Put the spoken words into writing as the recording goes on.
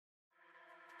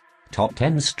Top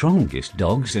 10 strongest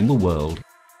dogs in the world.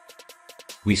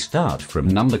 We start from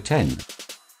number 10.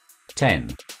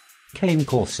 10. Cane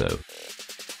Corso.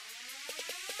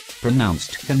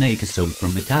 Pronounced Cane Corso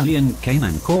from Italian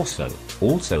Cane Corso,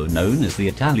 also known as the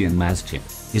Italian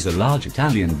Mastiff, is a large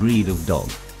Italian breed of dog,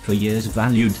 for years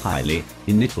valued highly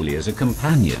in Italy as a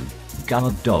companion,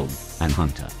 guard dog, and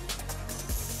hunter.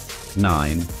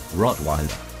 9.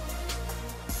 Rottweiler.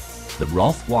 The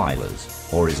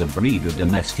Rottweilers, or is a breed of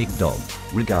domestic dog,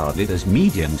 regarded as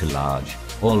medium to large,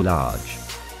 or large.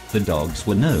 The dogs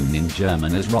were known in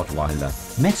German as Rottweiler,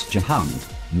 Metzgerhund,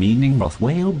 meaning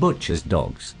Rottweil butcher's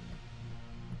dogs.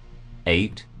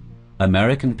 8.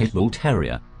 American Pit Bull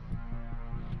Terrier.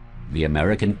 The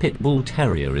American Pit Bull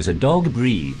Terrier is a dog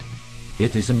breed.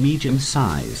 It is a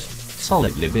medium-sized,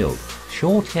 solidly built,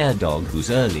 short-haired dog whose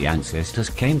early ancestors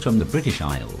came from the British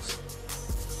Isles.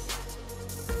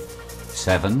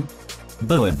 7.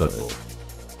 Boerboel.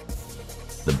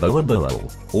 The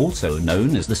Boerboel, also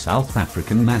known as the South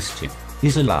African Mastiff,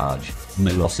 is a large,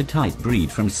 Malocite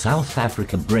breed from South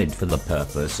Africa bred for the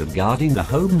purpose of guarding the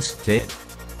homestead.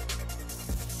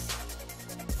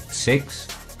 6.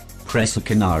 Presa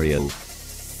Canario.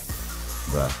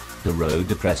 The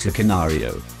Rhoda Presa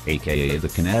Canario, aka the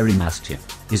Canary Mastiff,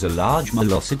 is a large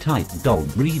Malocite dog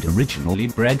breed originally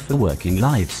bred for working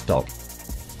livestock.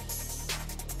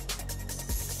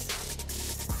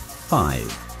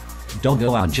 5.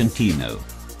 Dogo Argentino.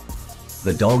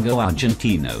 The Dogo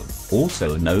Argentino,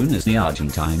 also known as the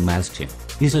Argentine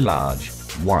Mastiff, is a large,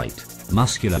 white,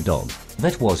 muscular dog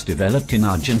that was developed in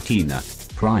Argentina,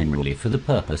 primarily for the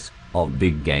purpose of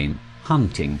big game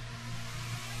hunting.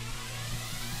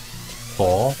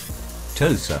 4.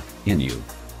 Tosa Inu.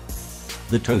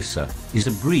 The Tosa is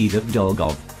a breed of dog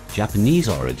of Japanese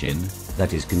origin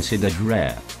that is considered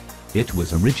rare. It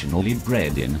was originally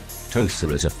bred in Tosa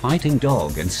as a fighting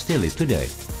dog and still is today.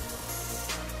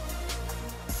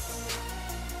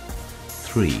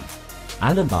 3.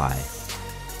 Alibi.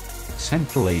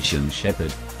 Central Asian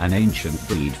Shepherd, an ancient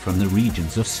breed from the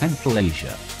regions of Central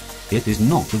Asia. It is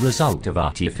not the result of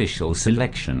artificial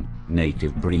selection.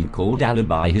 Native breed called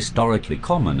Alibi historically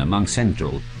common among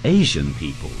Central Asian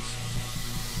peoples.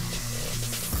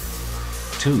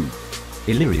 2.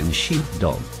 Illyrian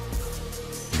Sheepdog.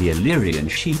 The Illyrian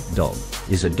Sheepdog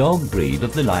is a dog breed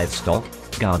of the livestock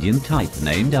guardian type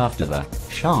named after the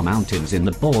Shah Mountains in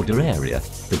the border area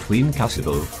between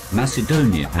Kosovo,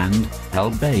 Macedonia and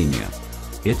Albania.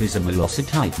 It is a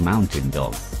Malocite mountain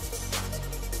dog.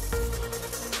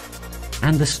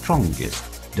 And the strongest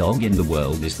dog in the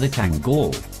world is the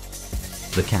Kangal.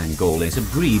 The Kangal is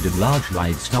a breed of large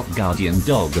livestock guardian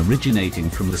dog originating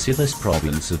from the Sivas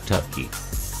province of Turkey.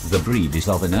 The breed is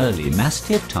of an early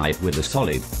Mastiff type with a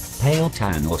solid, pale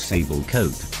tan or sable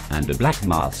coat, and a black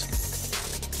mask.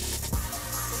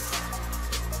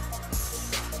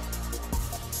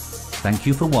 Thank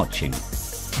you for watching.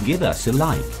 Give us a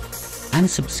like, and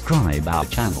subscribe our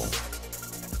channel.